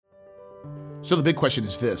So the big question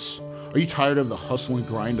is this. Are you tired of the hustle and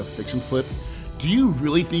grind of fix and flip? Do you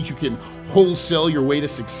really think you can wholesale your way to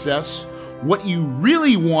success? What you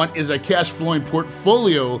really want is a cash flowing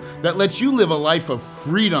portfolio that lets you live a life of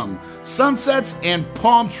freedom, sunsets, and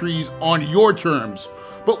palm trees on your terms.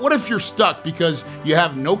 But what if you're stuck because you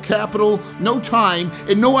have no capital, no time,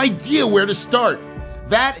 and no idea where to start?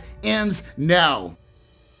 That ends now.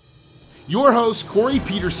 Your host, Corey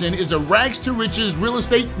Peterson, is a rags to riches real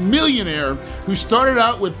estate millionaire who started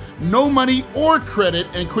out with no money or credit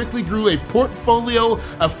and quickly grew a portfolio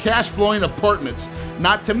of cash flowing apartments.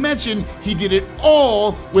 Not to mention, he did it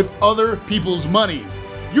all with other people's money.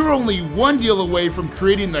 You're only one deal away from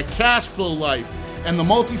creating the cash flow life, and the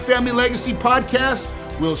Multifamily Legacy Podcast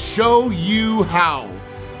will show you how.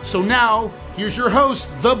 So now, here's your host,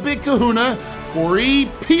 the Big Kahuna, Corey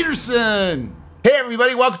Peterson. Hey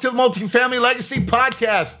everybody, welcome to the Multifamily Legacy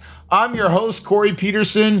Podcast. I'm your host, Corey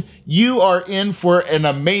Peterson. You are in for an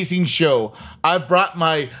amazing show. I've brought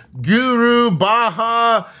my guru,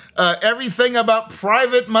 Baha, everything about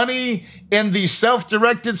private money in the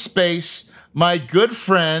self-directed space, my good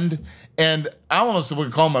friend, and I almost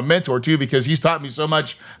would call him a mentor too because he's taught me so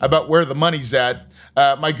much about where the money's at.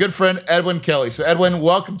 My good friend, Edwin Kelly. So Edwin,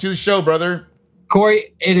 welcome to the show, brother.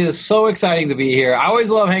 Corey, it is so exciting to be here. I always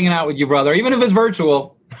love hanging out with you, brother, even if it's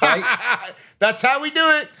virtual. Right? That's how we do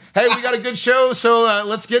it. Hey, we got a good show, so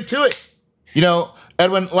let's get to it. You know,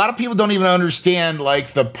 Edwin, a lot of people don't even understand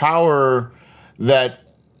like the power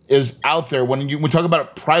that is out there when we talk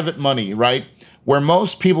about private money, right? Where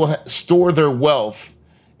most people store their wealth,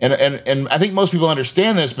 and I think most people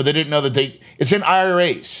understand this, but they didn't know that it's in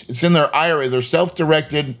IRAs. It's in their IRA. They're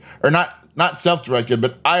self-directed, or not self-directed,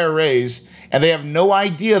 but IRAs, and they have no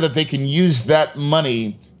idea that they can use that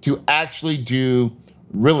money to actually do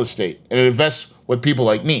real estate and invest with people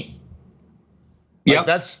like me. Yeah,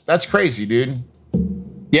 that's crazy, dude.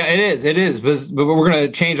 Yeah, it is. But we're going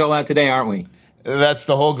to change all that today, aren't we? That's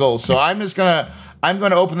the whole goal. So I'm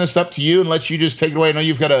going to open this up to you and let you just take it away. I know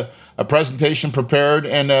you've got a presentation prepared.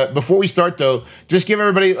 And before we start, though, just give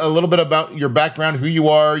everybody a little bit about your background, who you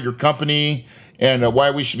are, your company, and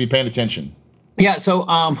why we should be paying attention. Yeah, so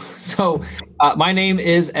my name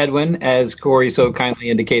is Edwin, as Corey so kindly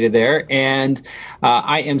indicated there, and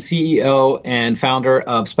I am CEO and founder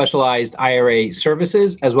of Specialized IRA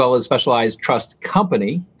Services, as well as Specialized Trust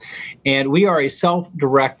Company, and we are a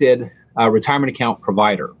self-directed retirement account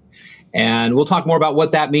provider. And we'll talk more about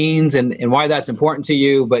what that means and why that's important to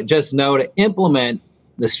you, but just know to implement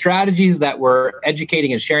the strategies that we're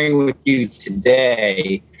educating and sharing with you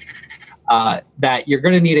today, that you're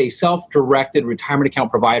going to need a self-directed retirement account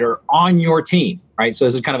provider on your team, right? So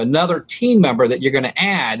this is kind of another team member that you're going to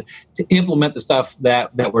add to implement the stuff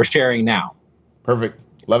that we're sharing now. Perfect.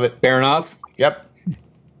 Love it. Fair enough? Yep.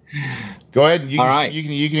 Go ahead. All right.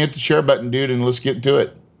 You can hit the share button, dude, and let's get to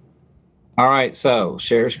it. All right. So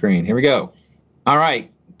share screen. Here we go. All right.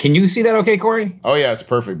 Can you see that okay, Corey? Oh, yeah. It's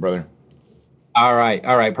perfect, brother. All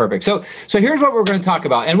right. Perfect. So here's what we're going to talk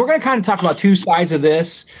about. And we're going to kind of talk about two sides of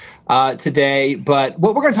this today, but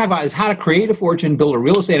what we're going to talk about is how to create a fortune, build a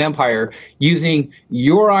real estate empire using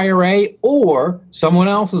your IRA or someone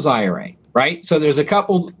else's IRA, right? So there's a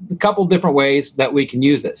couple different ways that we can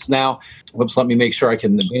use this. Now, let me make sure I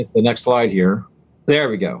can advance the next slide here. There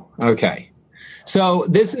we go. Okay. So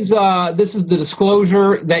this is the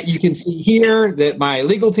disclosure that you can see here that my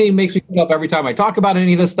legal team makes me put up every time I talk about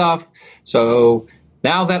any of this stuff. So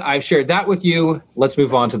now that I've shared that with you, let's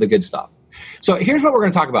move on to the good stuff. So here's what we're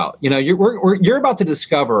going to talk about. You know, you're about to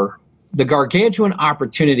discover the gargantuan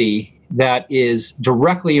opportunity that is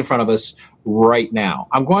directly in front of us right now.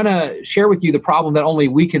 I'm going to share with you the problem that only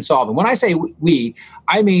we can solve. And when I say we,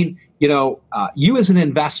 I mean, you as an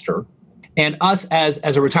investor and us as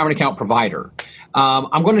a retirement account provider.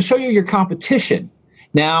 I'm going to show you your competition.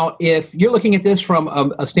 Now, if you're looking at this from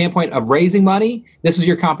a standpoint of raising money, this is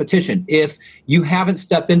your competition. If you haven't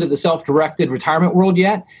stepped into the self-directed retirement world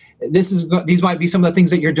yet, these might be some of the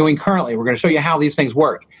things that you're doing currently. We're going to show you how these things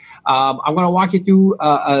work. I'm going to walk you through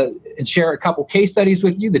and share a couple case studies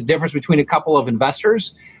with you, the difference between a couple of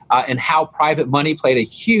investors and how private money played a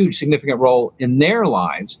huge, significant role in their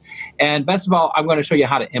lives. And best of all, I'm going to show you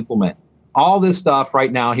how to implement all this stuff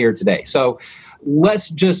right now here today. So let's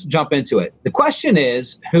just jump into it. The question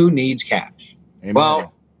is, who needs cash? Amen.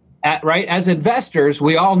 Well, as investors,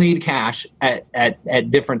 we all need cash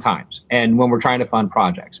at different times and when we're trying to fund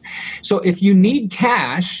projects. So if you need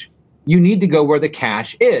cash, you need to go where the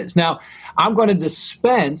cash is. Now, I'm going to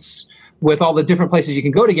dispense with all the different places you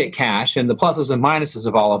can go to get cash and the pluses and minuses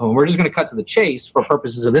of all of them. We're just going to cut to the chase for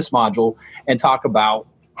purposes of this module and talk about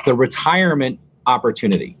the retirement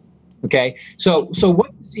opportunity. Okay, so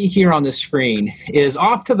what you see here on the screen is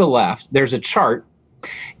off to the left, there's a chart.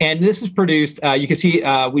 And this is produced, you can see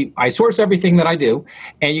I source everything that I do,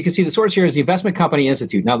 and you can see the source here is the Investment Company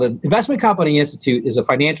Institute. Now, the Investment Company Institute is a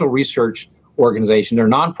financial research organization. They're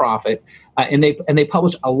nonprofit, and they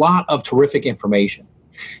publish a lot of terrific information.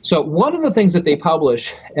 So one of the things that they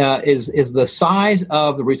publish is the size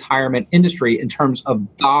of the retirement industry in terms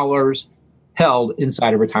of dollars held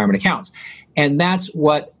inside of retirement accounts. And that's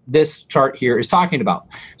what this chart here is talking about.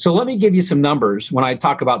 So let me give you some numbers when I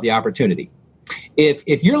talk about the opportunity.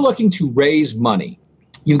 If you're looking to raise money,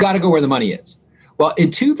 you've got to go where the money is. Well,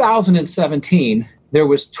 in 2017, there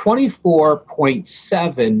was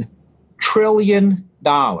 $24.7 trillion.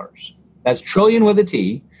 That's trillion with a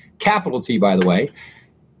T, capital T, by the way,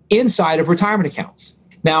 inside of retirement accounts.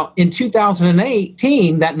 Now, in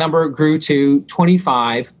 2018, that number grew to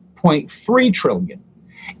 25.3 trillion.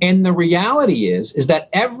 And the reality is that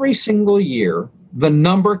every single year, the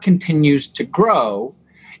number continues to grow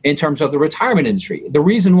in terms of the retirement industry. The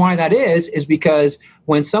reason why that is because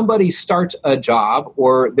when somebody starts a job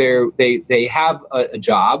or they have a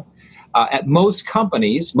job, at most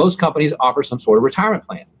companies offer some sort of retirement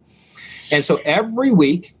plan. And so every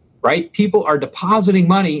week, right, people are depositing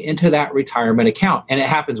money into that retirement account, and it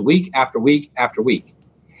happens week after week after week.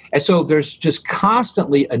 And so there's just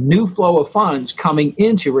constantly a new flow of funds coming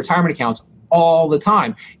into retirement accounts all the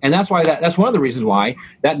time. And that's why that's one of the reasons why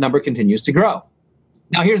that number continues to grow.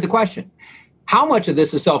 Now, here's the question. How much of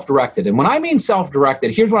this is self-directed? And when I mean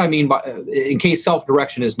self-directed, here's what I mean by, in case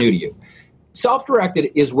self-direction is new to you.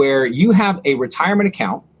 Self-directed is where you have a retirement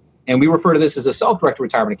account, and we refer to this as a self-directed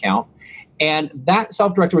retirement account, and that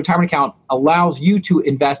self-directed retirement account allows you to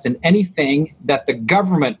invest in anything that the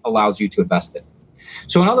government allows you to invest in.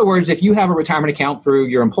 So in other words, if you have a retirement account through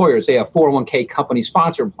your employer, say a 401k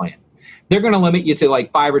company-sponsored plan, they're going to limit you to like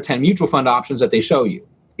 5 or 10 mutual fund options that they show you.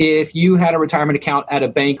 If you had a retirement account at a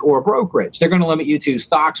bank or a brokerage, they're going to limit you to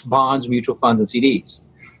stocks, bonds, mutual funds, and CDs.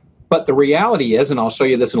 But the reality is, and I'll show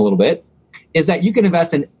you this in a little bit, is that you can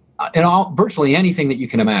invest in virtually anything that you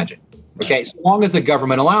can imagine, okay, so long as the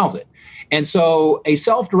government allows it. And so a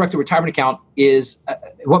self-directed retirement account is,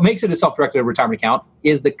 what makes it a self-directed retirement account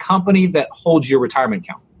is the company that holds your retirement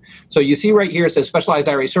account. So you see right here, it says Specialized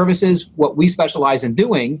IRA Services. What we specialize in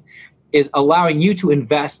doing is allowing you to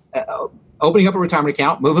invest, opening up a retirement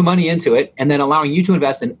account, moving money into it, and then allowing you to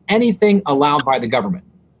invest in anything allowed by the government.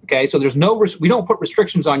 Okay, so there's we don't put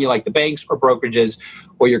restrictions on you like the banks or brokerages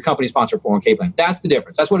or your company-sponsored 401k plan. That's the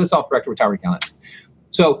difference. That's what a self-directed retirement account is.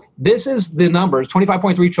 So this is the numbers,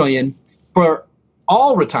 25.3 trillion for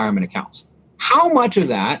all retirement accounts. How much of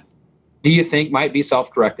that do you think might be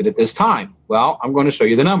self-directed at this time? Well, I'm going to show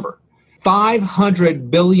you the number. $500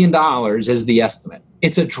 billion is the estimate.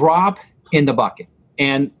 It's a drop in the bucket.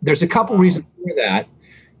 And there's a couple reasons for that.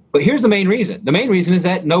 But here's the main reason. The main reason is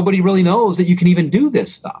that nobody really knows that you can even do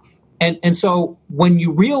this stuff. And so when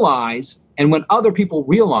you realize, and when other people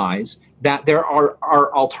realize that there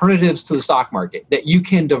are alternatives to the stock market, that you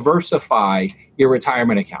can diversify your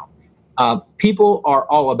retirement account, people are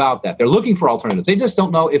all about that. They're looking for alternatives. They just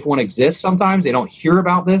don't know if one exists sometimes. They don't hear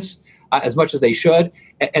about this as much as they should.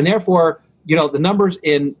 And therefore, you know, the numbers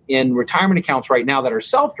in retirement accounts right now that are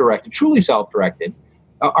self-directed, truly self-directed,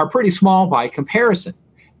 are pretty small by comparison.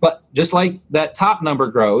 But just like that top number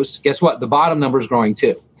grows, guess what? The bottom number is growing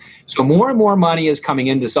too. So more and more money is coming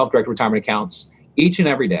into self-directed retirement accounts each and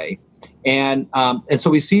every day. And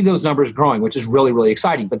so we see those numbers growing, which is really, really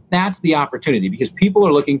exciting. But that's the opportunity because people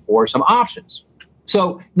are looking for some options.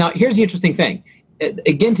 So now here's the interesting thing.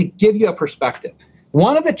 Again, to give you a perspective,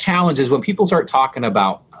 one of the challenges when people start talking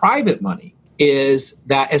about private money is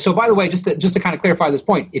that, and so by the way, just to kind of clarify this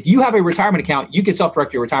point, if you have a retirement account, you can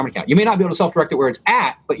self-direct your retirement account. You may not be able to self-direct it where it's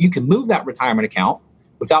at, but you can move that retirement account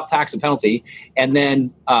without tax and penalty and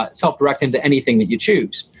then self-direct into anything that you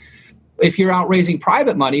choose. If you're out raising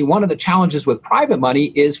private money, one of the challenges with private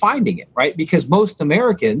money is finding it, right? Because most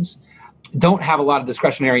Americans don't have a lot of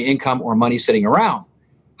discretionary income or money sitting around.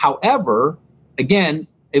 However, again,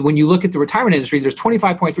 when you look at the retirement industry, there's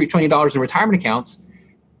 $25.3 trillion in retirement accounts.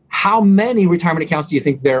 How many retirement accounts do you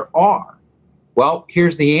think there are? Well,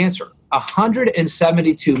 here's the answer.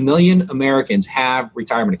 172 million Americans have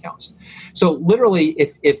retirement accounts. So literally,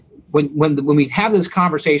 when we have this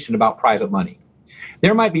conversation about private money,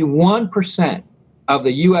 there might be 1% of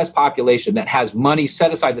the U.S. population that has money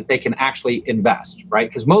set aside that they can actually invest, right?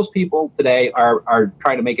 Because most people today are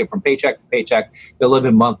trying to make it from paycheck to paycheck. They're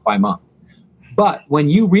living month by month. But when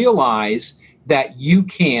you realize that you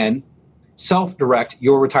can self-direct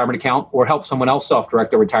your retirement account or help someone else self-direct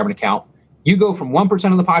their retirement account, you go from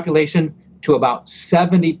 1% of the population to about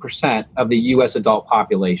 70% of the U.S. adult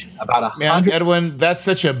population. About 100. Man, Edwin, that's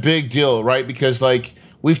such a big deal, right? Because like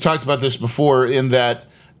we've talked about this before, in that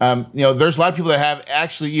there's a lot of people that have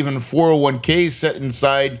actually even 401ks set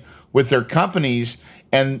inside with their companies,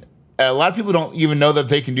 and a lot of people don't even know that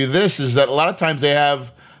they can do this. Is that a lot of times they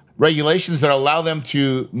have regulations that allow them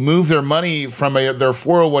to move their money from their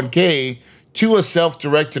 401k to a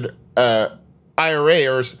self-directed IRA,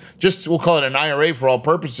 or just we'll call it an IRA for all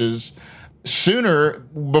purposes, sooner,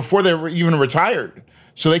 before they're even retired,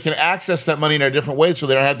 so they can access that money in a different way, so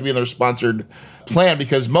they don't have to be in their sponsored plan.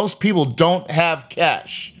 Because most people don't have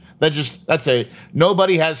cash.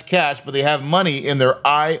 Nobody has cash, but they have money in their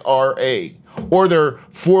IRA or their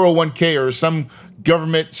 401k or some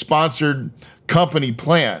government sponsored company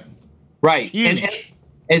plan. Right. And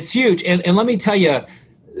it's huge. And let me tell you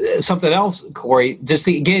something else, Corey, just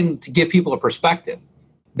to give people a perspective,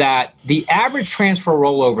 that the average transfer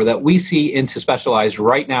rollover that we see into Specialized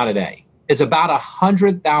right now today is about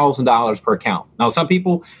 $100,000 per account. Now, some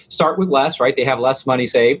people start with less, right? They have less money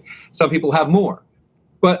saved. Some people have more.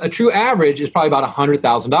 But a true average is probably about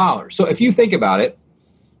 $100,000. So if you think about it,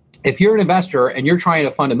 if you're an investor and you're trying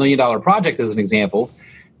to fund $1 million project, as an example,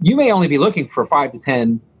 you may only be looking for 5 to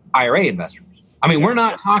 10 IRA investors. I mean, we're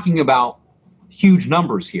not talking about huge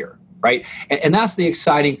numbers here, right? And that's the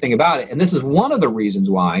exciting thing about it. And this is one of the reasons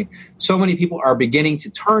why so many people are beginning to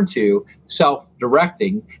turn to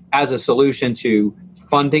self-directing as a solution to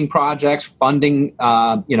funding projects, funding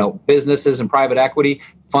businesses and private equity,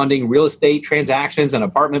 funding real estate transactions and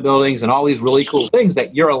apartment buildings and all these really cool things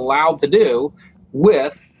that you're allowed to do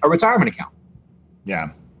with a retirement account.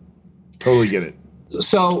 Yeah, totally get it.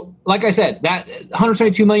 So, like I said, that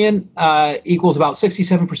 172 million equals about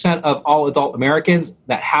 67% of all adult Americans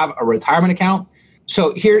that have a retirement account.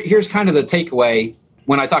 So here's kind of the takeaway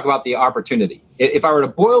when I talk about the opportunity. If I were to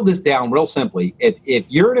boil this down real simply, if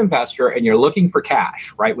you're an investor and you're looking for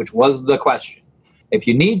cash, right, which was the question, if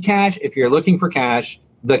you need cash, if you're looking for cash,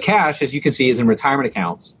 the cash, as you can see, is in retirement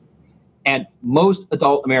accounts. And most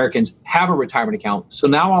adult Americans have a retirement account. So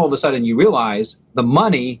now all of a sudden you realize the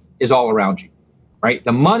money is all around you. Right?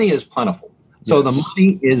 The money is plentiful. So The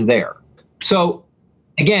money is there. So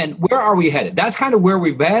again, where are we headed? That's kind of where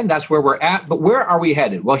we've been. That's where we're at. But where are we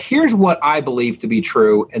headed? Well, here's what I believe to be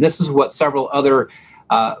true. And this is what several other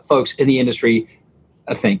folks in the industry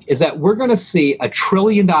think, is that we're going to see $1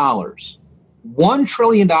 trillion, $1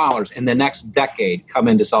 trillion in the next decade come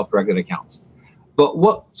into self-directed accounts. But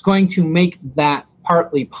what's going to make that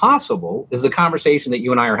partly possible is the conversation that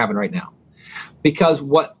you and I are having right now. Because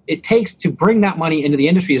what it takes to bring that money into the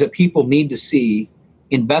industry is that people need to see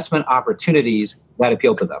investment opportunities that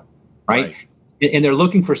appeal to them, right? And they're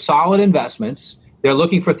looking for solid investments. They're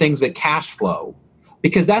looking for things that cash flow,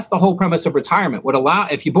 because that's the whole premise of retirement.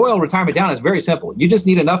 If you boil retirement down, it's very simple. You just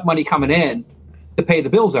need enough money coming in to pay the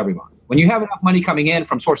bills every month. When you have enough money coming in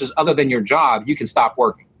from sources other than your job, you can stop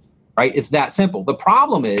working. Right? It's that simple. The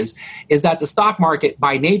problem is that the stock market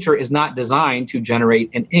by nature is not designed to generate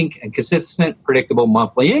an consistent, predictable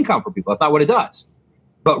monthly income for people. That's not what it does.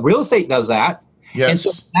 But real estate does that. Yes. And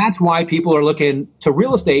so that's why people are looking to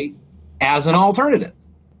real estate as an alternative,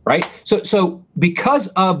 right? So because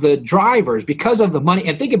of the drivers, because of the money,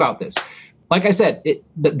 and think about this. Like I said,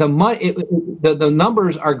 the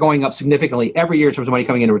numbers are going up significantly every year in terms of money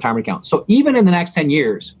coming into retirement accounts. So even in the next 10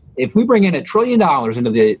 years, if we bring in $1 trillion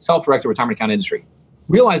into the self-directed retirement account industry,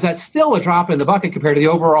 realize that's still a drop in the bucket compared to the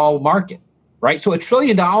overall market, right? So $1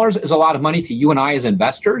 trillion is a lot of money to you and I as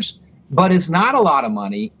investors, but it's not a lot of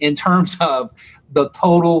money in terms of the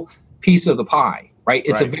total piece of the pie, right?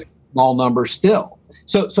 It's a very small number still.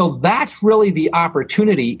 So that's really the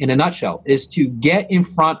opportunity in a nutshell, is to get in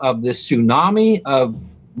front of this tsunami of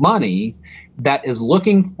money that is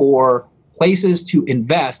looking for places to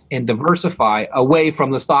invest and diversify away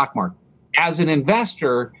from the stock market. As an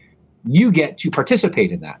investor, you get to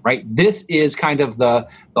participate in that, right? This is kind of the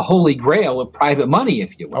holy grail of private money,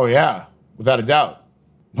 if you will. Oh yeah, without a doubt.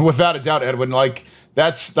 Without a doubt, Edwin. Like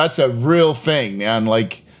that's a real thing, man.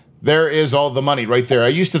 Like there is all the money right there. I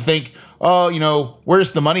used to think,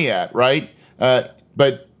 where's the money at, right?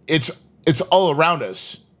 But it's all around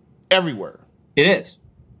us, everywhere. It is.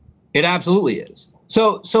 It absolutely is.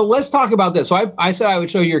 So let's talk about this. So I said I would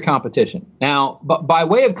show you your competition. Now, but by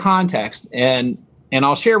way of context, and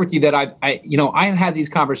I'll share with you that I've had these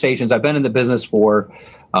conversations. I've been in the business for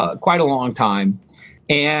quite a long time,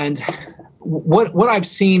 and what I've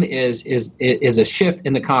seen is a shift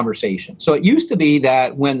in the conversation. So it used to be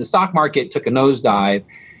that when the stock market took a nosedive,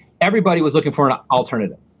 everybody was looking for an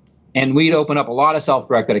alternative, and we'd open up a lot of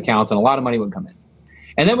self-directed accounts, and a lot of money would come in.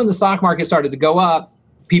 And then when the stock market started to go up,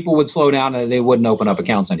 people would slow down and they wouldn't open up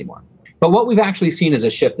accounts anymore. But what we've actually seen is a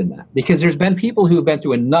shift in that, because there's been people who have been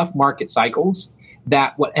through enough market cycles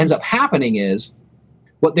that what ends up happening is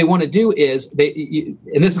what they want to do is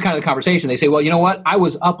and this is kind of the conversation. They say, well, you know what? I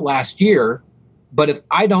was up last year, but if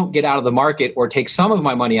I don't get out of the market or take some of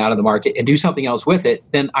my money out of the market and do something else with it,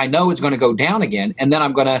 then I know it's going to go down again. And then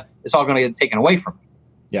it's all going to get taken away from me.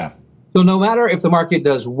 Yeah. So no matter if the market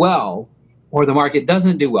does well or the market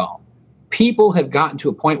doesn't do well, people have gotten to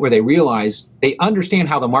a point where they realize they understand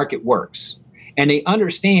how the market works, and they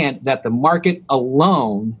understand that the market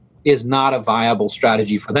alone is not a viable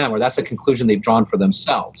strategy for them, or that's a conclusion they've drawn for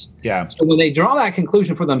themselves. Yeah. So when they draw that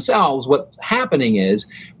conclusion for themselves, what's happening is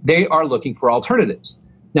they are looking for alternatives.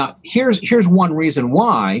 Now, here's one reason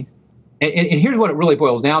why, and here's what it really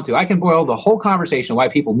boils down to. I can boil the whole conversation why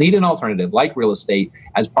people need an alternative like real estate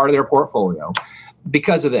as part of their portfolio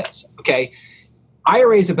because of this, okay?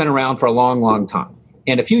 IRAs have been around for a long, long time.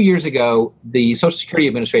 And a few years ago, the Social Security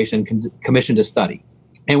Administration commissioned a study.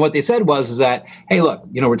 And what they said was that, hey, look,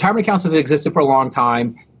 retirement accounts have existed for a long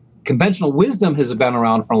time. Conventional wisdom has been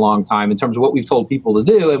around for a long time in terms of what we've told people to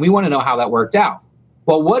do, and we want to know how that worked out.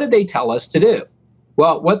 Well, what did they tell us to do?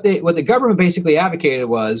 Well, what the government basically advocated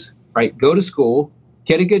was, right, go to school,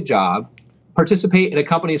 get a good job, participate in a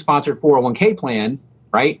company-sponsored 401k plan,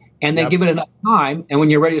 right, and then give it enough time, and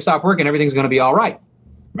when you're ready to stop working, everything's going to be all right,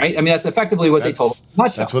 right? I mean, that's effectively what they told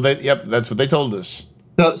us. That's what they told us.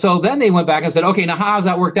 So then they went back and said, okay, now how has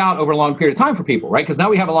that worked out over a long period of time for people, right? Because now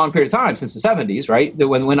we have a long period of time since the 70s, right?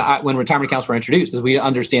 When retirement accounts were introduced, as we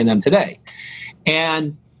understand them today.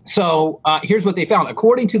 And so here's what they found.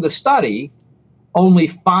 According to the study, only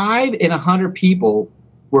 5 in 100 people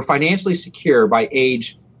were financially secure by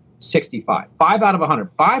age 65. 5 out of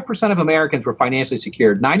 100. 5% of Americans were financially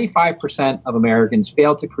secured. 95% of Americans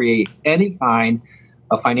failed to create any kind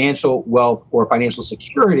of financial wealth or financial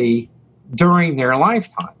security during their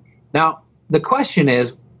lifetime. Now, the question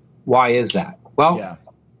is, why is that? Well,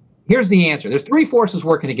 here's the answer. There's 3 forces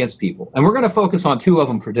working against people, and we're going to focus on 2 of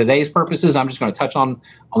them for today's purposes. I'm just going to touch on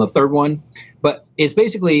the third one, but it's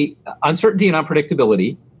basically uncertainty and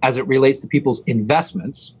unpredictability as it relates to people's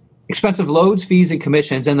investments, expensive loads, fees, and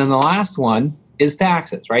commissions, and then the last one is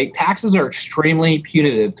taxes, right? Taxes are extremely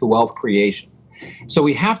punitive to wealth creation. So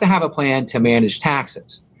we have to have a plan to manage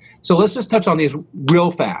taxes. So let's just touch on these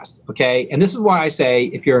real fast, okay? And this is why I say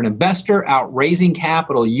if you're an investor out raising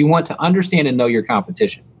capital, you want to understand and know your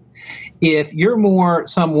competition. If you're more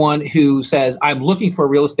someone who says, I'm looking for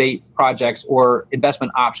real estate projects or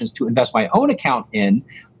investment options to invest my own account in,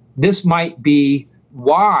 this might be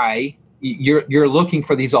why you're looking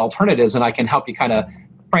for these alternatives, and I can help you kind of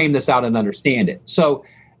frame this out and understand it. So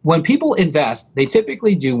when people invest, they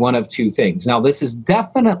typically do one of 2 things. Now, this is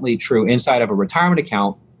definitely true inside of a retirement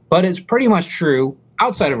account, but it's pretty much true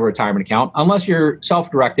outside of a retirement account, unless you're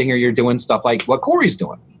self-directing or you're doing stuff like what Corey's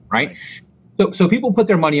doing, right? So people put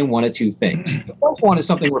their money in one of 2 things. The first one is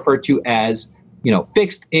something referred to as,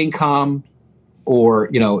 fixed income or,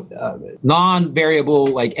 non-variable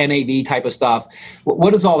like NAV type of stuff.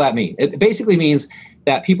 What does all that mean? It basically means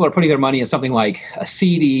that people are putting their money in something like a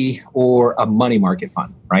CD or a money market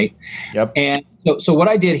fund, right? Yep. And so what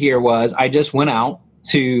I did here was I just went out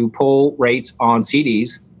to pull rates on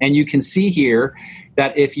CDs. And you can see here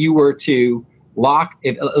that if you were to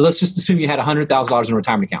let's just assume you had $100,000 in a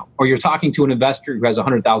retirement account, or you're talking to an investor who has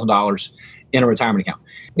 $100,000 in a retirement account.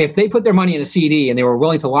 If they put their money in a CD and they were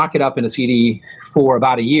willing to lock it up in a CD for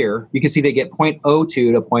about a year, you can see they get 0.02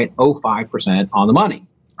 to 0.05% on the money,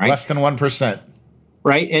 right? Less than 1%.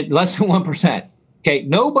 Right? Less than 1%. Okay.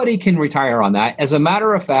 Nobody can retire on that. As a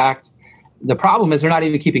matter of fact, the problem is they're not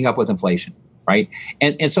even keeping up with inflation. Right.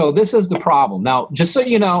 And so this is the problem. Now, just so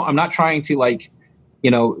you know, I'm not trying to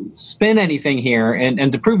spin anything here.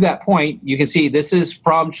 And to prove that point, you can see this is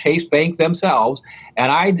from Chase Bank themselves. And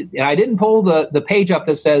I didn't pull the page up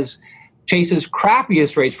that says Chase's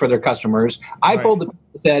crappiest rates for their customers. I pulled the page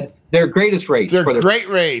that said their greatest rates. They're great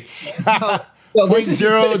rates.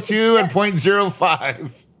 0.02 and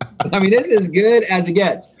 0.05. I mean, this is as good as it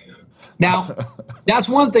gets. Now, that's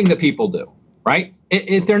one thing that people do, right?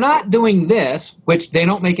 If they're not doing this, which they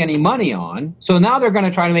don't make any money on, so now they're going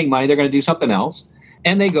to try to make money, they're going to do something else,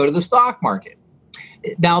 and they go to the stock market.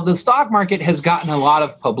 Now, the stock market has gotten a lot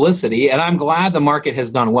of publicity, and I'm glad the market has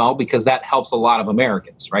done well because that helps a lot of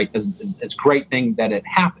Americans, right? It's a great thing that it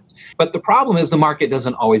happens. But the problem is the market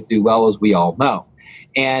doesn't always do well, as we all know.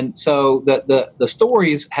 And so the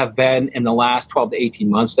stories have been in the last 12 to 18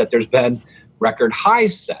 months that there's been record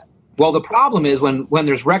highs set. Well, the problem is when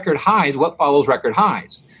there's record highs, what follows record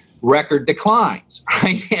highs? Record declines,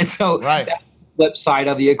 right? And so flip side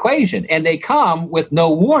of the equation, and they come with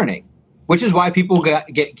no warning, which is why people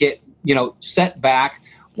get set back,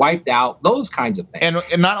 wiped out, those kinds of things.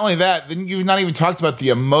 And not only that, then you've not even talked about the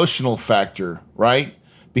emotional factor, right?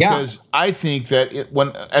 Because I think that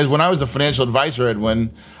when I was a financial advisor,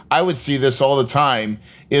 Edwin, I would see this all the time,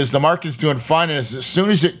 is the market's doing fine, and as soon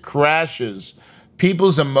as it crashes,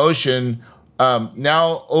 people's emotion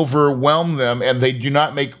now overwhelm them, and they do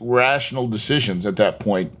not make rational decisions at that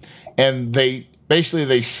point. And they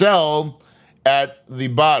sell at the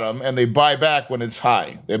bottom, and they buy back when it's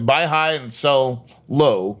high. They buy high and sell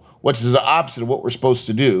low, which is the opposite of what we're supposed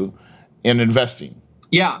to do in investing.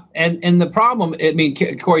 Yeah, and the problem, I mean,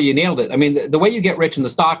 Corey, you nailed it. I mean, the way you get rich in the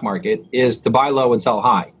stock market is to buy low and sell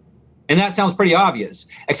high. And that sounds pretty obvious,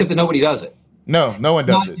 except that nobody does it. No one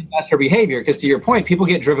does it. Investor behavior, because to your point, people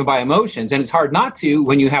get driven by emotions, and it's hard not to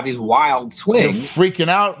when you have these wild swings. You're freaking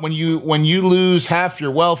out when you lose half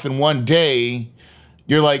your wealth in one day.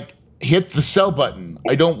 You're like, hit the sell button.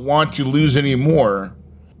 I don't want to lose any more.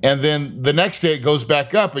 And then the next day it goes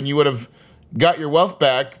back up, and you would have got your wealth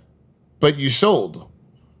back, but you sold,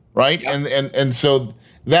 right? Yep. And so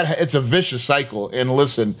that it's a vicious cycle. And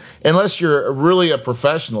listen, unless you're really a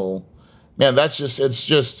professional, man,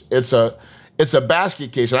 it's a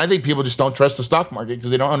basket case. And I think people just don't trust the stock market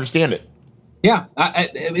because they don't understand it. Yeah, I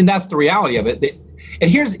mean, that's the reality of it. And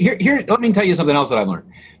here, let me tell you something else that I've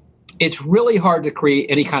learned. It's really hard to create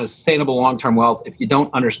any kind of sustainable long-term wealth if you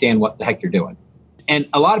don't understand what the heck you're doing. And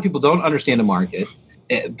a lot of people don't understand the market.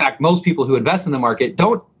 In fact, most people who invest in the market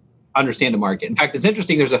don't understand the market. In fact, it's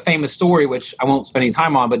interesting. There's a famous story, which I won't spend any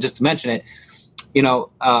time on, but just to mention it,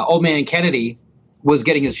 old man Kennedy was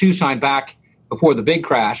getting his shoe shine back before the big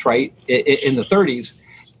crash, right, in the 30s.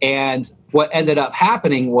 And what ended up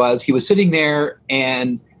happening was he was sitting there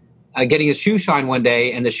and getting his shoe shine one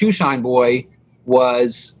day, and the shoe shine boy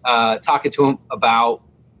was talking to him about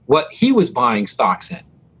what he was buying stocks in.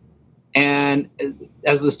 And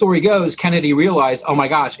as the story goes, Kennedy realized, oh my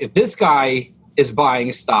gosh, if this guy is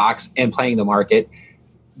buying stocks and playing the market,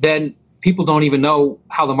 then people don't even know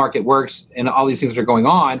how the market works and all these things that are going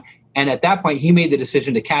on. And at that point, he made the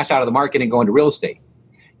decision to cash out of the market and go into real estate.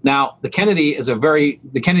 Now, the Kennedys are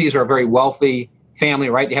a very wealthy family,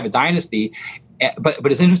 right? They have a dynasty. But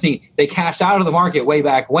it's interesting, they cashed out of the market way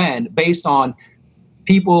back when based on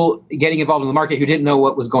people getting involved in the market who didn't know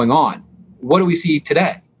what was going on. What do we see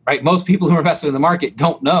today, right? Most people who are invested in the market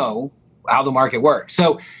don't know how the market works.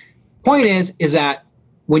 So point is that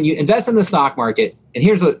when you invest in the stock market, and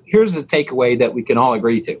here's the takeaway that we can all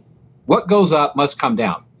agree to. What goes up must come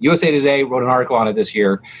down. USA Today wrote an article on it this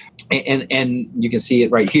year, and you can see it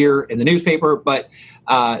right here in the newspaper. But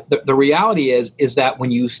the reality is that when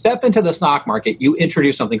you step into the stock market, you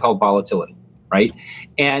introduce something called volatility, right?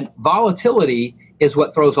 And volatility is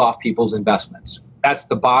what throws off people's investments. That's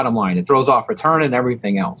the bottom line. It throws off return and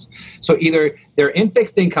everything else. So either they're in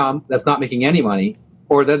fixed income that's not making any money,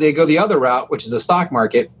 or that they go the other route, which is the stock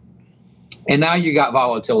market, and now you got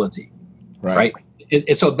volatility, right?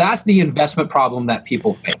 So that's the investment problem that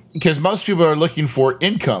people face. Because most people are looking for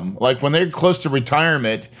income. Like when they're close to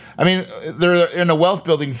retirement, I mean, they're in a wealth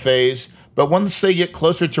building phase, but once they get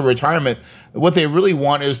closer to retirement, what they really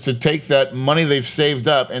want is to take that money they've saved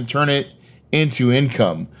up and turn it into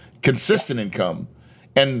income, consistent income.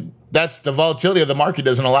 And that's the volatility of the market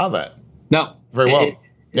doesn't allow that. No. Very well.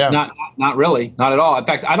 Not really. Not at all. In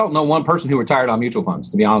fact, I don't know one person who retired on mutual funds,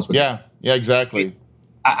 to be honest with you. Yeah, exactly.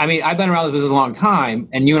 I mean, I've been around this business a long time,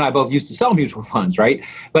 and you and I both used to sell mutual funds, right?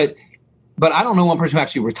 But I don't know one person who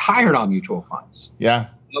actually retired on mutual funds. Yeah.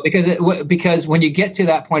 Because when you get to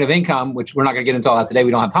that point of income, which we're not going to get into all that today,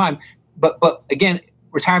 we don't have time. But again,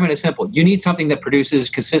 retirement is simple. You need something that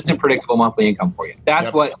produces consistent, predictable monthly income for you.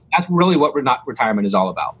 That's really what retirement is all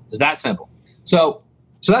about. It's that simple. So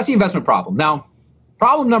that's the investment problem. Now,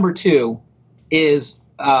 problem number two is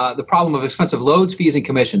the problem of expensive loads, fees, and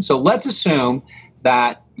commissions. So let's assume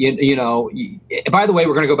that, by the way,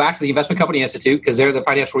 we're going to go back to the Investment Company Institute because they're the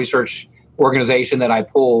financial research organization that I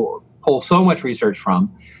pull so much research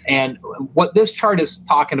from. And what this chart is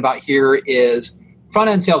talking about here is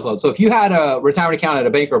front-end sales load. So if you had a retirement account at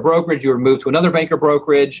a bank or brokerage, you were moved to another bank or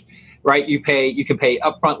brokerage, right? You can pay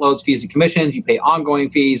upfront loads, fees, and commissions. You pay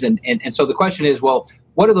ongoing fees. And so the question is, well,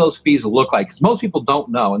 what do those fees look like? Because most people don't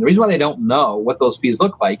know. And the reason why they don't know what those fees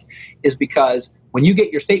look like is because when you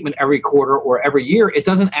get your statement every quarter or every year, it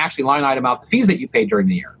doesn't actually line item out the fees that you paid during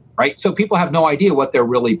the year, right? So people have no idea what they're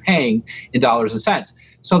really paying in dollars and cents.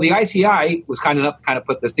 So the ICI was kind enough to kind of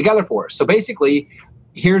put this together for us. So basically,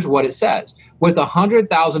 here's what it says. With a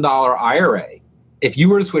 $100,000 IRA, if you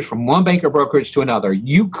were to switch from one bank or brokerage to another,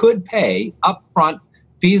 you could pay upfront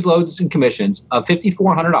fees, loads, and commissions of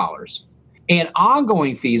 $5,400 and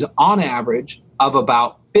ongoing fees on average of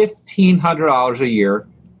about $1,500 a year,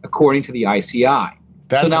 according to the ICI.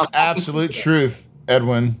 That's an absolute truth,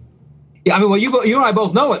 Edwin. Yeah, I mean, well, you and I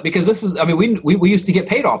both know it because this is. I mean, we used to get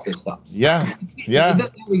paid off this stuff. Yeah. This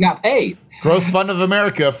is how we got paid. Growth Fund of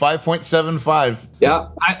America, 5.75. Yeah,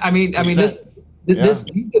 I mean, this these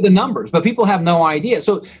are the numbers, but people have no idea.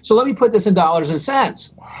 So let me put this in dollars and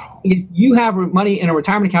cents. Wow. If you have money in a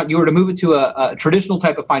retirement account, you were to move it to a traditional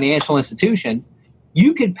type of financial institution,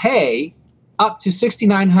 you could pay up to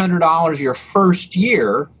 $6,900 your first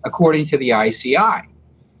year, according to the ICI.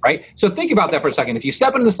 Right? So think about that for a second. If you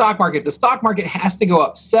step into the stock market has to go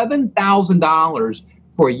up $7,000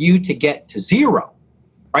 for you to get to zero.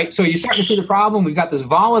 Right? So you're starting to see the problem. We've got this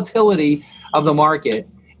volatility of the market,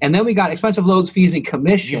 and then we got expensive loads, fees, and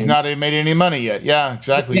commissions. You've not made any money yet. Yeah,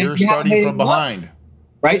 exactly. You're starting from behind.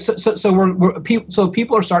 Right? So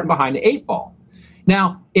people are starting behind the eight ball.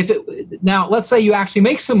 Now, let's say you actually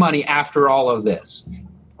make some money after all of this.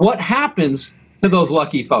 What happens to those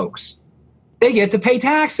lucky folks? They get to pay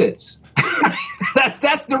taxes.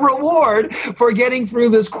 That's the reward for getting through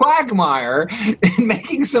this quagmire and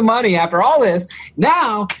making some money after all this.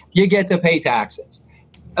 Now you get to pay taxes.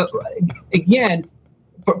 Again,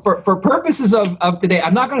 for purposes of today,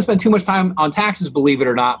 I'm not going to spend too much time on taxes, believe it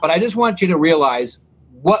or not, but I just want you to realize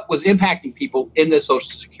what was impacting people in this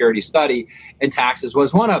Social Security study, and taxes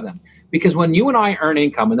was one of them. Because when you and I earn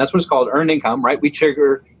income, and that's what it's called, earned income, right? We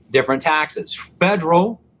trigger different taxes.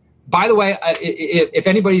 Federal. By the way, if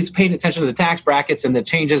anybody's paying attention to the tax brackets and the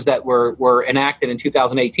changes that were enacted in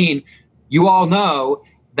 2018, you all know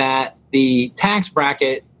that the tax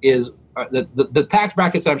bracket is the tax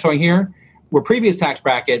brackets that I'm showing here were previous tax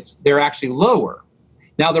brackets. They're actually lower.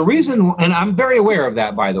 Now, the reason, and I'm very aware of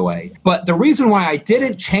that, by the way, but the reason why I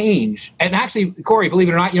didn't change, and actually, Corey, believe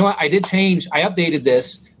it or not, you know what? I did change. I updated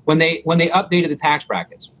this when they updated the tax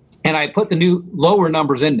brackets, and I put the new lower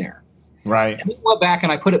numbers in there. Right. And then I went back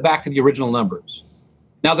and I put it back to the original numbers.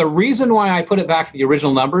 Now, the reason why I put it back to the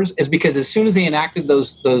original numbers is because as soon as they enacted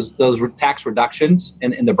those tax reductions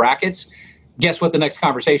in the brackets, guess what the next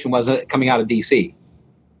conversation was coming out of D.C.?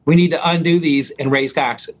 We need to undo these and raise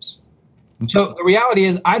taxes. So the reality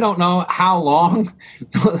is, I don't know how long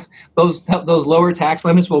those lower tax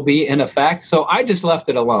limits will be in effect. So I just left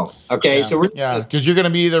it alone. Okay. Yeah. So because you're going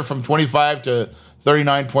to be either from 25 to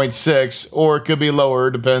 39.6, or it could be lower.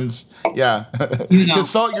 Depends. Yeah.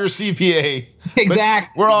 Consult your CPA. Exactly.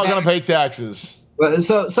 But we're all going to pay taxes.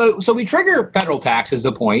 So we trigger federal tax is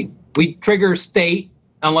the point. We trigger state,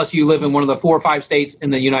 unless you live in one of the 4 or 5 states in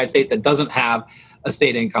the United States that doesn't have a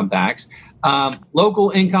state income tax, local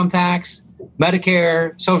income tax,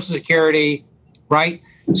 Medicare, Social Security, right?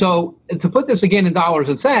 So to put this again in dollars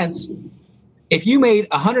and cents, if you made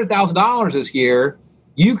 $100,000 this year,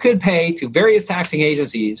 you could pay to various taxing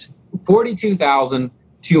agencies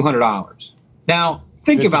 $42,200. Now,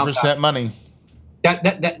 think about that. 50% money.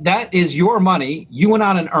 That is your money. You went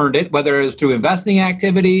out and earned it, whether it was through investing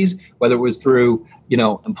activities, whether it was through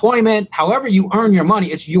employment. However you earn your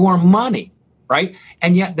money, it's your money, right?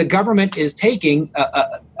 And yet the government is taking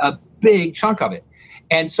a big chunk of it.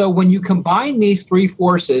 And so when you combine these three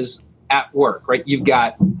forces at work, right, you've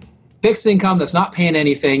got fixed income that's not paying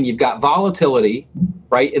anything. You've got volatility,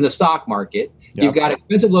 right, in the stock market. Yep. You've got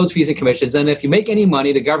expensive loads, fees, and commissions. And if you make any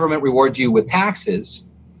money, the government rewards you with taxes,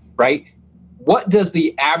 right? What does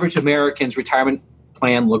the average American's retirement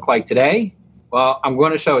plan look like today? Well, I'm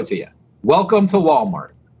going to show it to you. Welcome to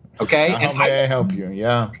Walmart, okay? How may I help you?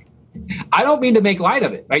 Yeah. I don't mean to make light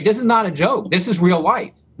of it, right? This is not a joke. This is real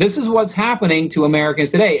life. This is what's happening to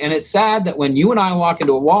Americans today. And it's sad that when you and I walk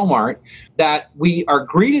into a Walmart, that we are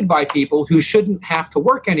greeted by people who shouldn't have to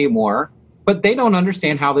work anymore, but they don't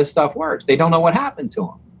understand how this stuff works. They don't know what happened to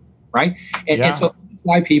them, right? And so that's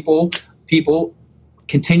why people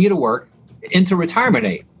continue to work into retirement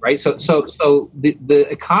age, right? So the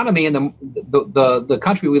economy and the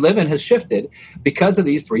country we live in has shifted because of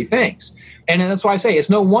these three things. And that's why I say it's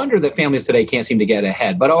no wonder that families today can't seem to get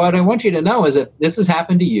ahead. But what I want you to know is if this has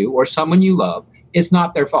happened to you or someone you love, it's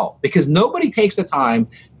not their fault, because nobody takes the time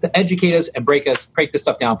to educate us and break this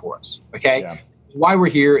stuff down for us, okay? Yeah. Why we're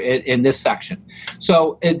here in this section.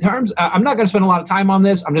 So in terms, I'm not going to spend a lot of time on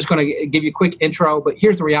this. I'm just going to give you a quick intro, but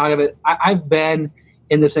here's the reality of it. I've been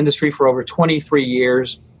in this industry for over 23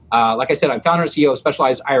 years. Like I said, I'm founder and CEO of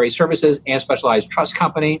Specialized IRA Services and Specialized Trust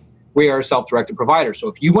Company. We are a self-directed provider. So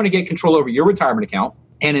if you want to get control over your retirement account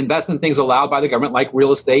and invest in things allowed by the government, like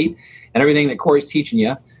real estate and everything that Corey's teaching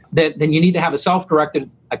you, then you need to have a self-directed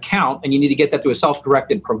account, and you need to get that through a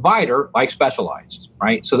self-directed provider like Specialized,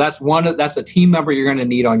 right? So that's a team member you're going to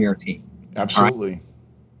need on your team. Absolutely. Right?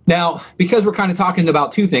 Now, because we're kind of talking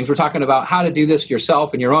about two things, we're talking about how to do this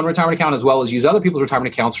yourself in your own retirement account, as well as use other people's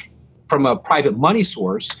retirement accounts from a private money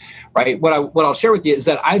source, right? What I'll share with you is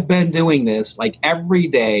that I've been doing this like every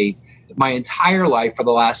day, my entire life for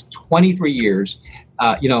the last 23 years,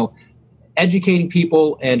 educating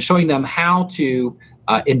people and showing them how to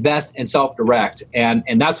invest and self-direct. And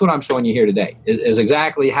that's what I'm showing you here today is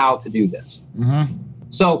exactly how to do this. Mm-hmm.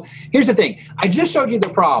 So here's the thing. I just showed you the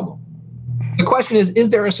problem. The question is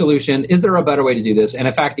there a solution? Is there a better way to do this? And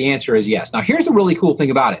in fact, the answer is yes. Now, here's the really cool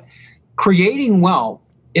thing about it. Creating wealth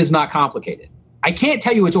is not complicated. I can't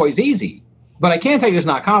tell you it's always easy, but I can tell you it's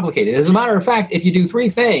not complicated. As a matter of fact, if you do three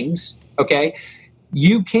things, okay,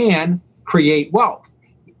 you can create wealth.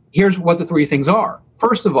 Here's what the three things are.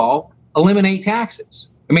 First of all, eliminate taxes.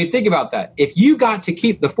 I mean, think about that. If you got to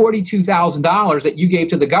keep the $42,000 that you gave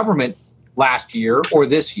to the government last year or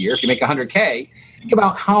this year, if you make $100K, think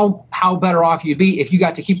about how better off you'd be if you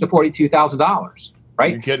got to keep the $42,000,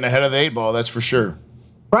 right? You're getting ahead of the 8 ball, that's for sure.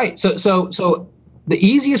 Right. So the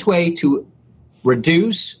easiest way to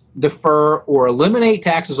reduce, defer, or eliminate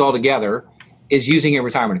taxes altogether is using a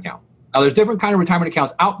retirement account. Now, there's different kind of retirement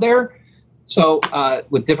accounts out there, so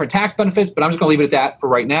with different tax benefits, but I'm just going to leave it at that for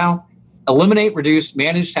right now. Eliminate, reduce,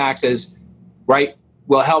 manage taxes, right,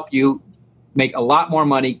 will help you make a lot more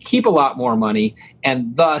money, keep a lot more money,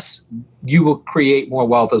 and thus you will create more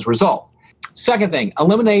wealth as a result. Second thing,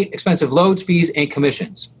 eliminate expensive loads, fees, and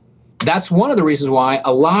commissions. That's one of the reasons why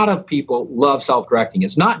a lot of people love self-directing.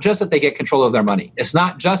 It's not just that they get control of their money. It's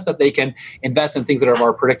not just that they can invest in things that are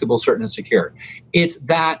more predictable, certain, and secure. It's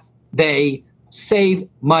that they save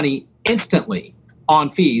money instantly on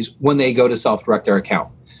fees when they go to self-direct their account.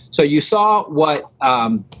 So you saw what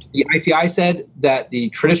the ICI said that the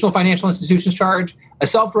traditional financial institutions charge. A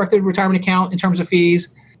self-directed retirement account in terms of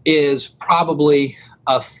fees is probably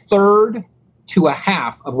a third to a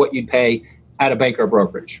half of what you'd pay at a bank or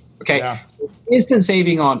brokerage. Okay, yeah. Instant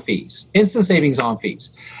savings on fees.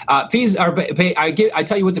 Fees are I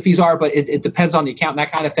tell you what the fees are, but it depends on the account and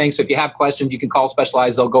that kind of thing. So if you have questions, you can call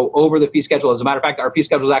Specialized. They'll go over the fee schedule. As a matter of fact, our fee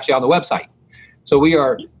schedule is actually on the website. So we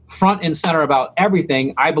are front and center about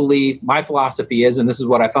everything. I believe my philosophy is, and this is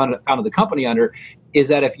what I founded the company under, is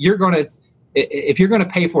that if you're going to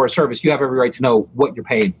pay for a service, you have every right to know what you're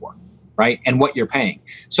paying for, right, and what you're paying.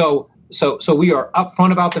 So we are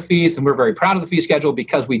upfront about the fees, and we're very proud of the fee schedule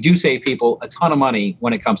because we do save people a ton of money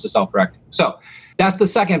when it comes to self-directing. So that's the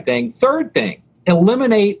second thing. Third thing,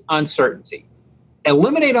 eliminate uncertainty.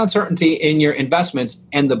 Eliminate uncertainty in your investments,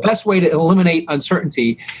 and the best way to eliminate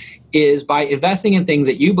uncertainty is by investing in things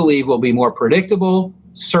that you believe will be more predictable,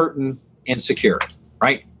 certain, and secure,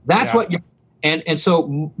 right? That's what you're, and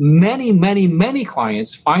so many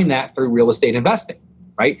clients find that through real estate investing,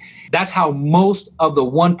 right? That's how most of the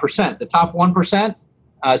 1%, the top 1%,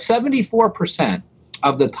 74%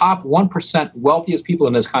 of the top 1% wealthiest people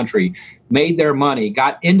in this country made their money,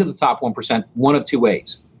 got into the top 1% one of two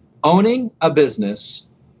ways: owning a business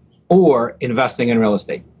or investing in real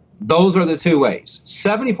estate. Those are the two ways.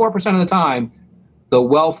 74% of the time, the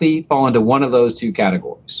wealthy fall into one of those two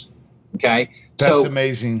categories. Okay? That's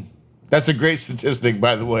amazing. That's a great statistic,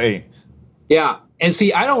 by the way. Yeah. And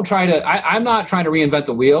see, I'm not trying to reinvent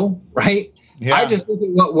the wheel, right? Yeah. I just look at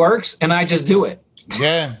what works and I just do it.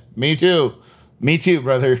 Yeah, me too. Me too,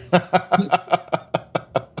 brother.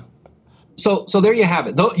 So there you have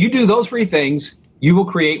it. You do those three things, you will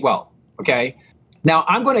create wealth. Okay? Now,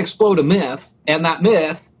 I'm going to explode a myth, and that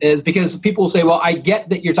myth is because people will say, well, I get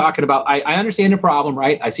that you're talking about, I understand the problem,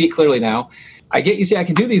 right? I see it clearly now. I get you say I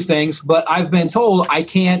can do these things, but I've been told I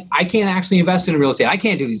can't actually invest in real estate. I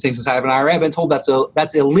can't do these things inside of an IRA. I've been told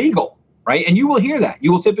that's illegal, right? And you will hear that.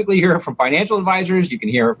 You will typically hear it from financial advisors. You can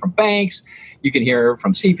hear it from banks. You can hear it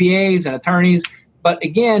from CPAs and attorneys. But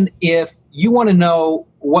again, if you want to know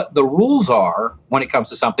what the rules are when it comes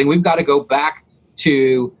to something, we've got to go back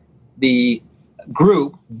to the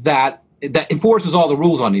group that enforces all the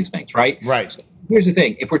rules on these things, right? Right. So here's the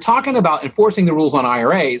thing. If we're talking about enforcing the rules on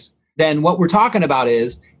IRAs, then what we're talking about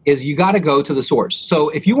is you got to go to the source. So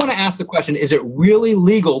if you want to ask the question, is it really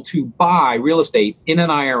legal to buy real estate in an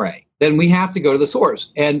IRA? Then we have to go to the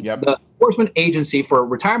source. And the enforcement agency for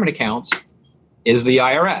retirement accounts is the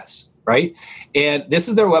IRS, right? And this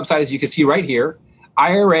is their website, as you can see right here,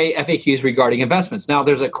 IRA FAQs regarding investments. Now,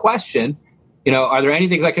 there's a question. Are there any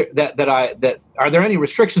things like that are there any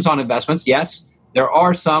restrictions on investments? Yes, there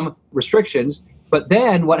are some restrictions. But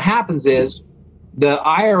then what happens is the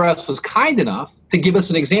IRS was kind enough to give us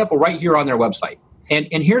an example right here on their website.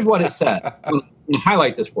 And here's what it says. I'm going to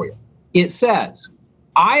highlight this for you. It says,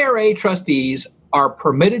 IRA trustees are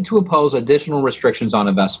permitted to impose additional restrictions on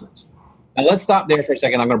investments. Now, let's stop there for a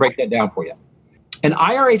second. I'm going to break that down for you. An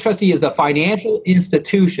IRA trustee is a financial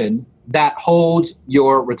institution that holds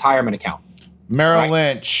your retirement account. Merrill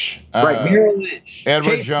Lynch. Merrill Lynch.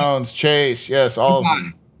 Edward Jones, Chase. Yes, all of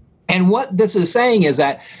them. And what this is saying is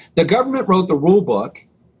that the government wrote the rule book,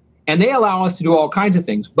 and they allow us to do all kinds of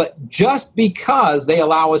things. But just because they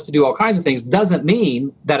allow us to do all kinds of things doesn't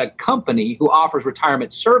mean that a company who offers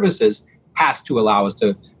retirement services has to allow us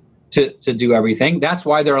to do everything. That's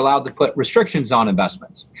why they're allowed to put restrictions on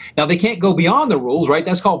investments. Now, they can't go beyond the rules, right?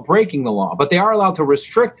 That's called breaking the law. But they are allowed to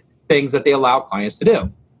restrict things that they allow clients to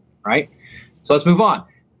do, right? So let's move on.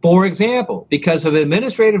 For example, because of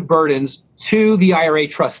administrative burdens to the IRA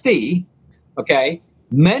trustee, okay,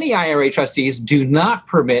 many IRA trustees do not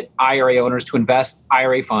permit IRA owners to invest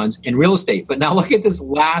IRA funds in real estate. But now look at this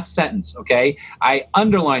last sentence, okay? I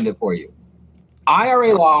underlined it for you.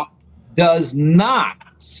 IRA law does not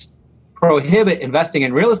prohibit investing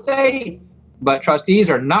in real estate, but trustees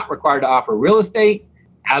are not required to offer real estate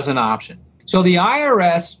as an option. So the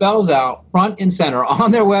IRS spells out front and center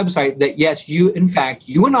on their website that, yes, you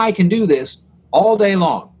and I can do this all day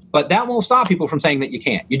long. But that won't stop people from saying that you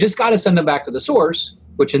can't. You just got to send them back to the source,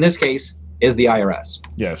 which in this case is the IRS.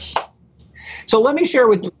 Yes. So let me share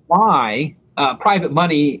with you why private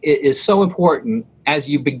money is so important as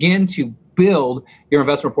you begin to build your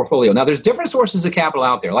investment portfolio. Now, there's different sources of capital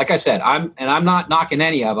out there. Like I said, I'm not knocking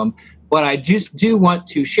any of them, but I just do want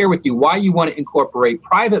to share with you why you want to incorporate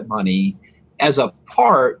private money as a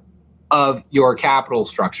part of your capital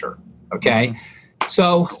structure, okay? Mm-hmm.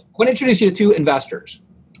 So I want to introduce you to two investors.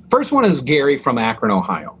 First one is Gary from Akron,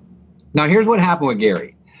 Ohio. Now, here's what happened with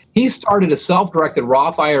Gary. He started a self-directed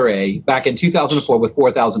Roth IRA back in 2004 with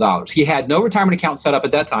 $4,000. He had no retirement account set up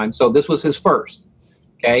at that time, so this was his first,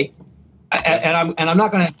 okay? And I'm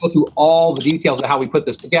not going to go through all the details of how we put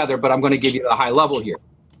this together, but I'm going to give you the high level here.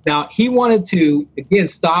 Now, he wanted to, again,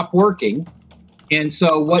 stop working. And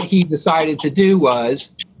so what he decided to do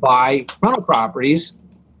was buy rental properties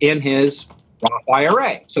in his Roth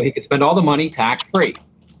IRA so he could spend all the money tax-free.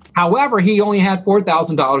 However, he only had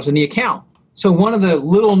 $4,000 in the account. So one of the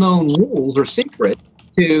little-known rules or secret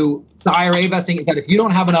to the IRA investing is that if you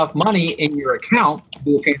don't have enough money in your account to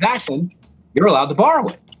do a transaction, you're allowed to borrow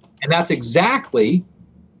it. And that's exactly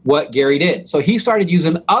what Gary did. So he started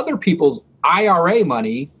using other people's IRA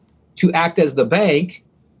money to act as the bank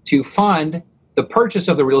to fund the purchase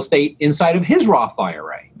of the real estate inside of his Roth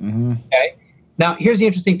IRA. Mm-hmm. Okay. Now, here's the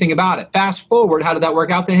interesting thing about it. Fast forward, how did that work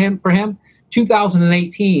out for him?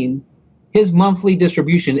 2018, his monthly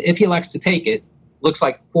distribution, if he elects to take it, looks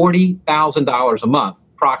like $40,000 a month,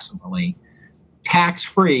 approximately,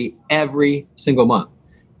 tax-free every single month.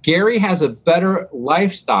 Gary has a better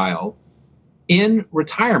lifestyle in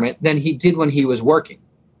retirement than he did when he was working,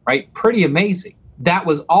 right? Pretty amazing. That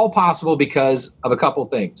was all possible because of a couple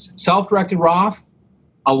things. Self-directed Roth,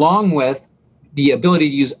 along with the ability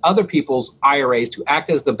to use other people's IRAs to act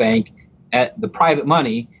as the bank at the private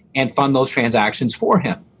money and fund those transactions for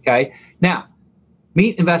him, okay? Now,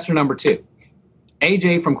 meet investor number two,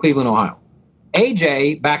 AJ from Cleveland, Ohio.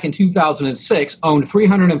 AJ, back in 2006, owned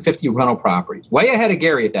 350 rental properties, way ahead of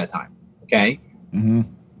Gary at that time, okay? Mm-hmm.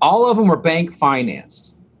 All of them were bank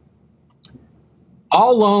financed.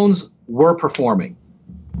 All loans were performing.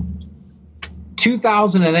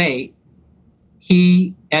 2008,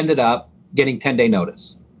 he ended up getting 10-day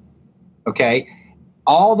notice, okay?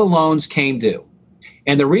 All the loans came due.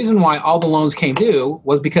 And the reason why all the loans came due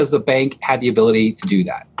was because the bank had the ability to do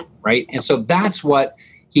that, right? And so that's what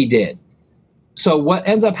he did. So what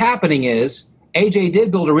ends up happening is AJ did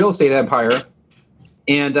build a real estate empire,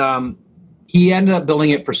 and he ended up building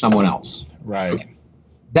it for someone else. Right. Okay.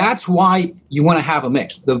 That's why you want to have a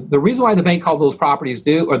mix. The reason why the bank called those properties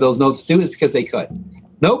due or those notes due is because they could.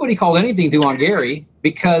 Nobody called anything due on Gary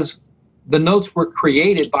because the notes were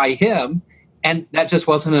created by him, and that just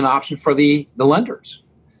wasn't an option for the lenders.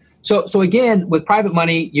 So again, with private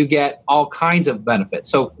money, you get all kinds of benefits.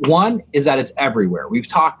 So one is that it's everywhere. We've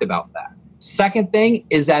talked about that. Second thing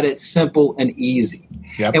is that it's simple and easy.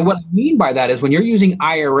 Yep. And what I mean by that is when you're using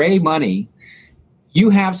IRA money, you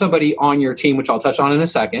have somebody on your team, which I'll touch on in a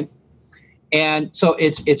second. And so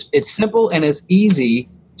it's simple and it's easy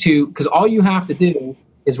because all you have to do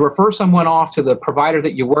is refer someone off to the provider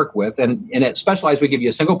that you work with. And at Specialized, we give you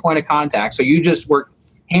a single point of contact. So you just work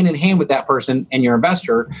hand in hand with that person and your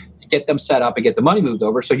investor to get them set up and get the money moved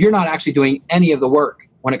over. So you're not actually doing any of the work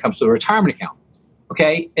when it comes to the retirement account.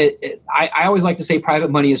 Okay, I always like to say private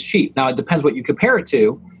money is cheap. Now, it depends what you compare it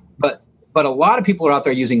to, but But a lot of people are out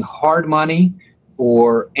there using hard money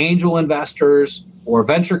or angel investors or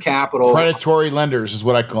venture capital. Predatory lenders is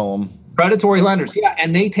what I call them. Predatory lenders, yeah,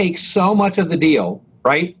 and they take so much of the deal,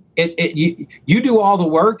 right? You do all the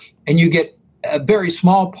work, and you get a very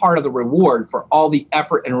small part of the reward for all the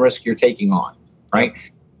effort and risk you're taking on, right?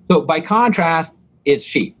 So by contrast, it's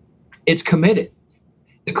cheap. It's committed.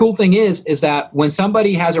 The cool thing is that when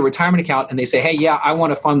somebody has a retirement account and they say, hey, yeah, I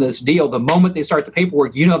want to fund this deal, the moment they start the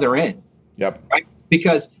paperwork, they're in. Yep. Right?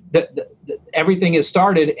 Because everything is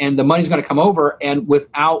started and the money's going to come over, and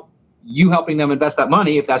without you helping them invest that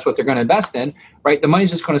money, if that's what they're going to invest in, right, the money's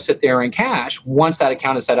just going to sit there in cash once that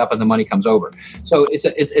account is set up and the money comes over. So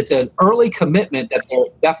it's an early commitment that they're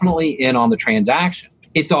definitely in on the transaction.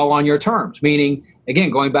 It's all on your terms, meaning, again,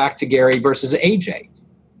 going back to Gary versus AJ.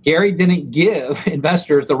 Gary didn't give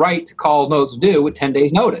investors the right to call notes due with 10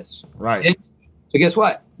 days notice. Right. So guess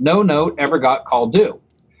what? No note ever got called due.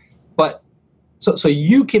 But so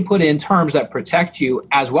you can put in terms that protect you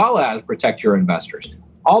as well as protect your investors.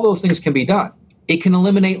 All those things can be done. It can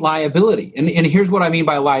eliminate liability. And here's what I mean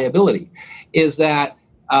by liability is that,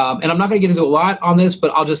 and I'm not going to get into a lot on this,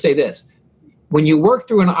 but I'll just say this. When you work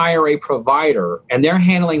through an IRA provider and they're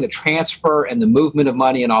handling the transfer and the movement of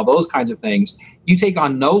money and all those kinds of things, you take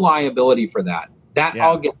on no liability for that. That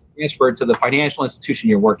all gets transferred to the financial institution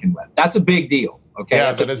you're working with. That's a big deal. Okay.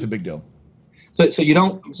 Yeah, that is a big deal. So you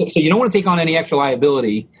don't want to take on any extra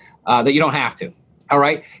liability that you don't have to. All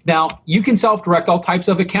right. Now you can self-direct all types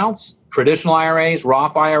of accounts: traditional IRAs,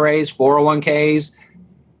 Roth IRAs, 401ks,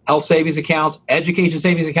 health savings accounts, education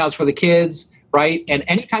savings accounts for the kids. Right. And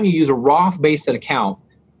anytime you use a Roth-based account,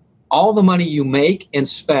 all the money you make and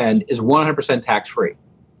spend is 100% tax-free.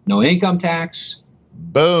 No income tax.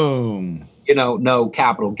 Boom. No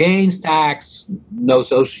capital gains tax, no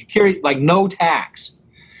Social Security, like no tax.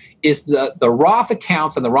 Is the Roth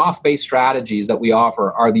accounts and the Roth-based strategies that we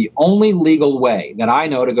offer are the only legal way that I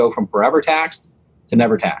know to go from forever taxed to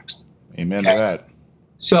never taxed. Amen to that.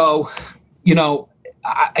 So,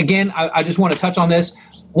 I just want to touch on this.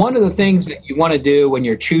 One of the things that you want to do when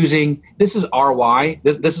you're choosing, this is our why.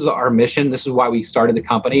 This is our mission. This is why we started the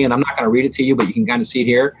company. And I'm not going to read it to you, but you can kind of see it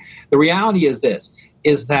here. The reality is this,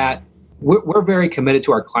 is that we're very committed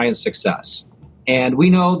to our clients' success. And we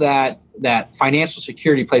know that financial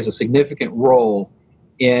security plays a significant role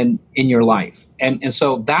in your life. And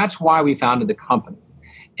so that's why we founded the company.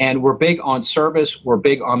 And we're big on service. We're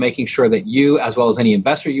big on making sure that you, as well as any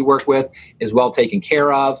investor you work with, is well taken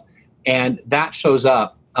care of. And that shows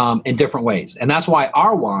up in different ways. And that's why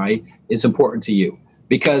our why is important to you.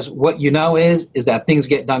 Because what you know is that things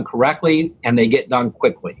get done correctly and they get done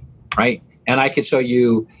quickly, right? And I could show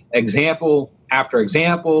you example after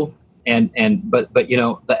example. But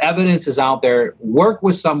the evidence is out there. Work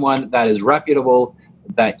with someone that is reputable,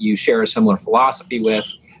 that you share a similar philosophy with,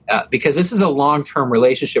 because this is a long-term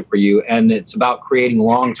relationship for you, and it's about creating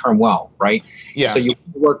long-term wealth, right? Yeah. So you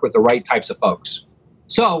work with the right types of folks.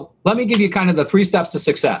 So let me give you kind of the 3 steps to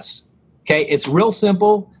success. Okay, it's real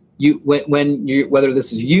simple. Whether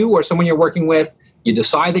this is you or someone you're working with, you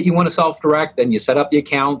decide that you want to self-direct, then you set up the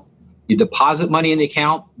account. You deposit money in the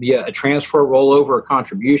account via a transfer, rollover, or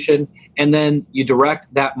contribution, and then you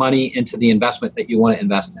direct that money into the investment that you want to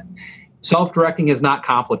invest in. Self-directing is not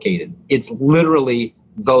complicated. It's literally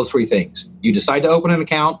those 3 things. You decide to open an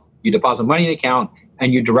account, you deposit money in the account,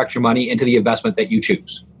 and you direct your money into the investment that you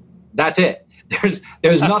choose. That's it. There's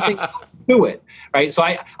nothing else to it, right? So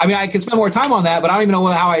I could spend more time on that, but I don't even know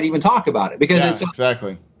how I'd even talk about it because it's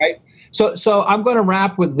exactly right. So I'm going to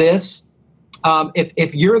wrap with this.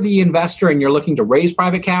 If you're the investor and you're looking to raise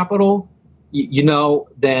private capital,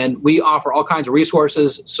 then we offer all kinds of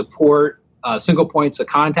resources, support, single points of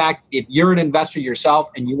contact. If you're an investor yourself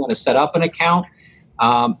and you want to set up an account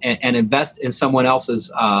and invest in someone else's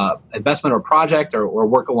investment or project or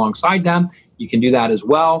work alongside them, you can do that as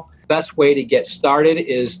well. Best way to get started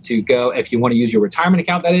is to go, if you want to use your retirement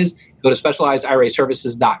account, that is, go to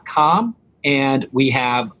specializediraservices.com, and we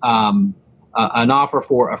have an offer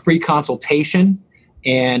for a free consultation.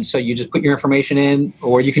 And so you just put your information in,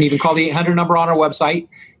 or you can even call the 800 number on our website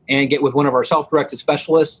and get with one of our self-directed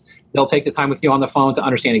specialists. They'll take the time with you on the phone to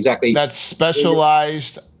understand exactly. That's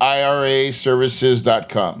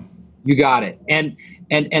specializediraservices.com. You got it. And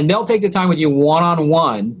they'll take the time with you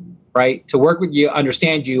one-on-one, right, to work with you,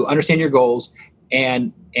 understand your goals,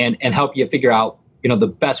 and help you figure out, the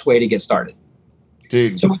best way to get started.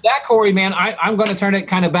 Dude. So with that, Corey, man, I'm going to turn it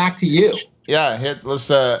kind of back to you. Yeah, let's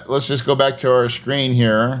just go back to our screen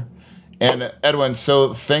here. And Edwin,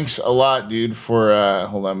 so thanks a lot, dude, for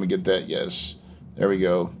hold on, let me get that. Yes. There we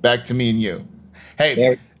go. Back to me and you.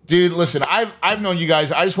 Hey, Dude, listen, I've known you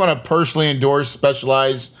guys. I just want to personally endorse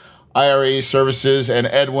Specialized IRA Services and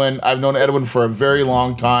Edwin. I've known Edwin for a very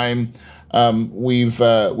long time. We've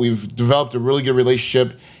developed a really good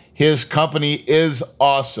relationship. His company is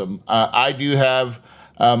awesome. I do have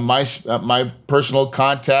my personal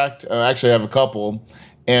contact. Actually, I have a couple,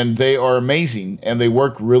 and they are amazing, and they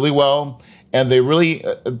work really well. And they really,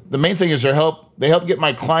 the main thing is they help get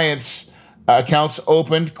my clients' accounts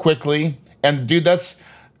opened quickly. And dude, that's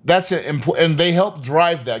important, and they help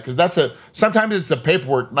drive that, because sometimes it's a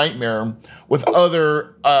paperwork nightmare with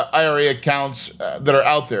other IRA accounts that are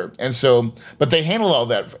out there. And so, but they handle all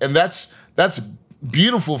that, and that's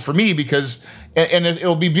beautiful for me, because, and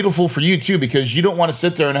it'll be beautiful for you too, because you don't want to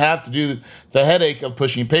sit there and have to do the headache of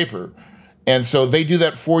pushing paper. And so they do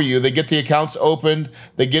that for you. They get the accounts opened,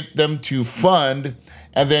 they get them to fund,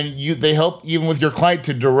 and then they help even with your client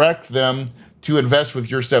to direct them to invest with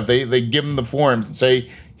your stuff. They give them the forms and say,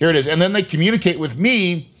 here it is. And then they communicate with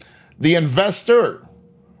me, the investor,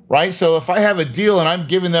 right? So if I have a deal and I'm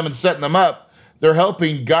giving them and setting them up, they're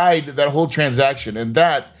helping guide that whole transaction. And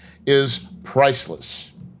that is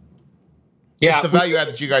priceless. Yeah. It's the value add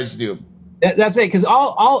that you guys do. That's it. Because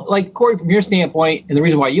all like, Corey, from your standpoint, and the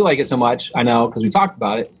reason why you like it so much, I know, because we talked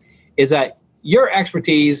about it, is that your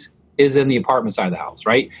expertise is in the apartment side of the house,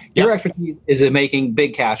 right? Your expertise is in making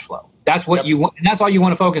big cash flow. That's what you want, and that's all you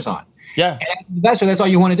want to focus on. Yeah. And that's all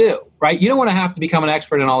you want to do, right? You don't want to have to become an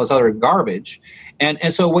expert in all this other garbage. And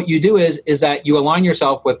so what you do is that you align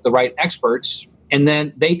yourself with the right experts, and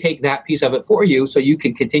then they take that piece of it for you, so you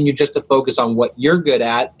can continue just to focus on what you're good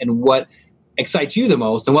at and what excites you the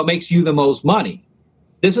most and what makes you the most money.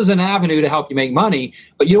 This is an avenue to help you make money,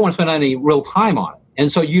 but you don't want to spend any real time on it.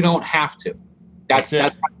 And so you don't have to. That's my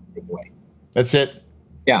takeaway. That's it.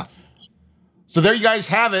 Yeah. So there you guys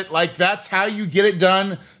have it. Like, that's how you get it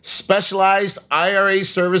done. Specialized IRA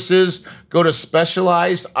Services. Go to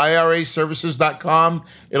specializediraservices.com.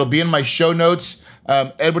 It'll be in my show notes.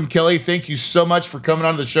 Edwin Kelly, thank you so much for coming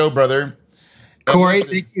on the show, brother. Corey,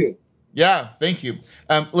 thank you. Yeah, thank you.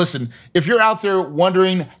 Listen, if you're out there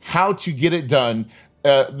wondering how to get it done,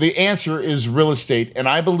 the answer is real estate. And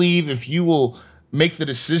I believe if you will make the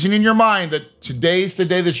decision in your mind that today's the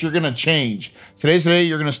day that you're going to change. Today's the day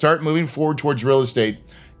you're going to start moving forward towards real estate.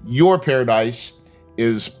 Your paradise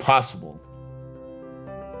is possible.